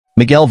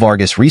Miguel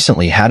Vargas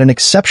recently had an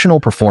exceptional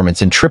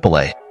performance in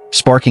AAA,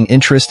 sparking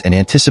interest and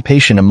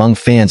anticipation among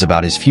fans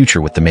about his future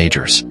with the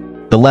majors.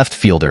 The left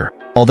fielder,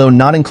 although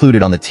not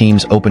included on the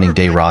team's opening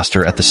day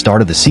roster at the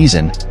start of the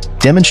season,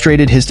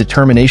 demonstrated his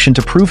determination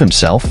to prove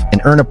himself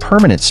and earn a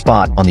permanent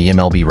spot on the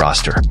MLB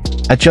roster.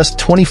 At just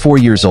 24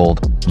 years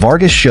old,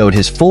 Vargas showed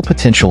his full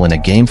potential in a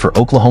game for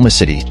Oklahoma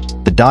City,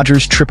 the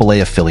Dodgers'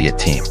 AAA affiliate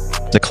team.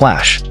 The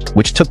clash,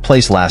 which took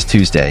place last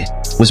Tuesday,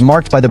 was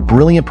marked by the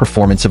brilliant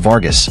performance of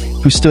Vargas,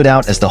 who stood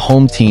out as the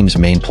home team's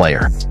main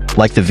player.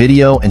 Like the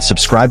video and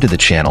subscribe to the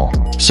channel,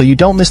 so you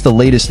don't miss the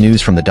latest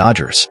news from the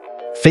Dodgers.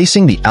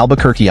 Facing the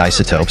Albuquerque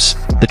Isotopes,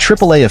 the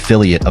AAA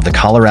affiliate of the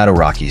Colorado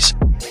Rockies,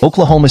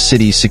 Oklahoma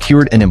City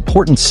secured an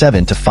important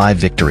 7-5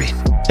 victory.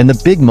 And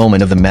the big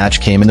moment of the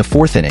match came in the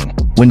fourth inning,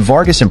 when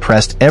Vargas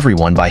impressed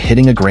everyone by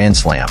hitting a grand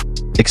slam,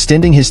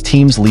 extending his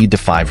team's lead to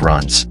 5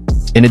 runs.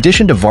 In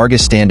addition to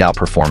Vargas' standout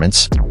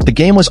performance, the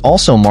game was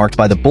also marked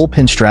by the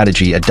bullpen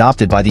strategy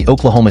adopted by the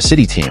Oklahoma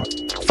City team,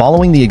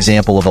 following the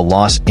example of the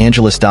Los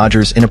Angeles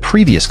Dodgers in a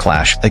previous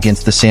clash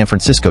against the San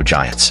Francisco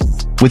Giants.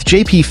 With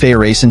J.P.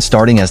 Feyereisen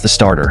starting as the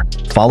starter,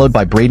 followed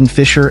by Braden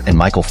Fisher and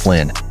Michael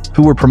Flynn,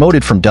 who were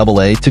promoted from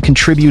AA to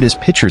contribute as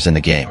pitchers in the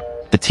game,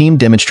 the team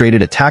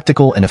demonstrated a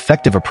tactical and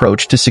effective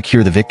approach to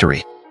secure the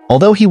victory.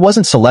 Although he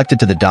wasn't selected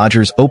to the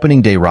Dodgers'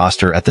 opening day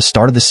roster at the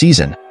start of the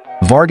season,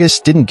 Vargas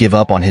didn't give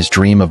up on his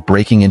dream of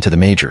breaking into the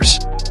majors.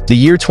 The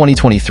year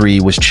 2023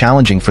 was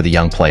challenging for the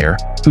young player,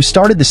 who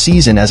started the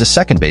season as a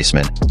second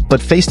baseman,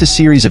 but faced a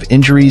series of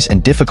injuries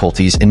and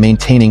difficulties in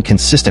maintaining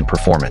consistent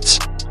performance.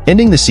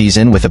 Ending the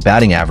season with a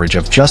batting average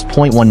of just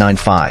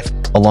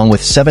 .195, along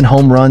with 7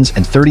 home runs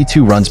and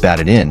 32 runs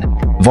batted in,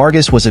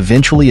 Vargas was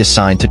eventually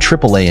assigned to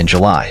AAA in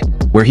July,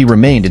 where he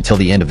remained until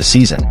the end of the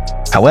season.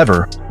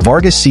 However,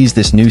 Vargas sees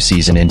this new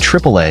season in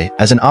AAA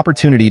as an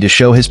opportunity to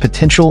show his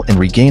potential and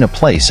regain a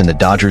place in the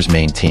Dodgers'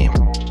 main team.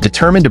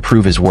 Determined to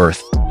prove his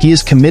worth, he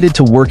is committed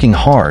to working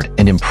hard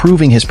and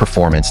improving his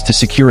performance to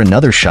secure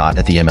another shot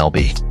at the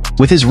MLB.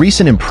 With his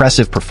recent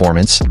impressive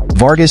performance,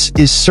 Vargas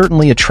is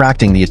certainly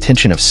attracting the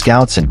attention of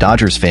scouts and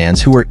Dodgers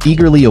fans who are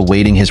eagerly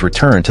awaiting his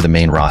return to the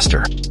main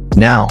roster.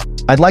 Now,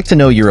 I'd like to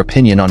know your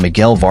opinion on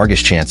Miguel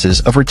Vargas'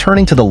 chances of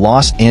returning to the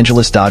Los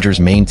Angeles Dodgers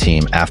main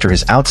team after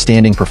his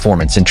outstanding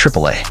performance in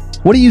AAA.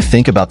 What do you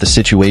think about the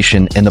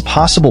situation and the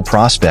possible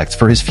prospects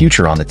for his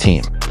future on the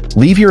team?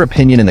 Leave your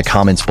opinion in the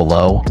comments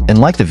below and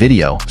like the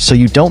video so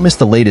you don't miss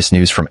the latest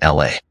news from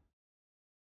LA.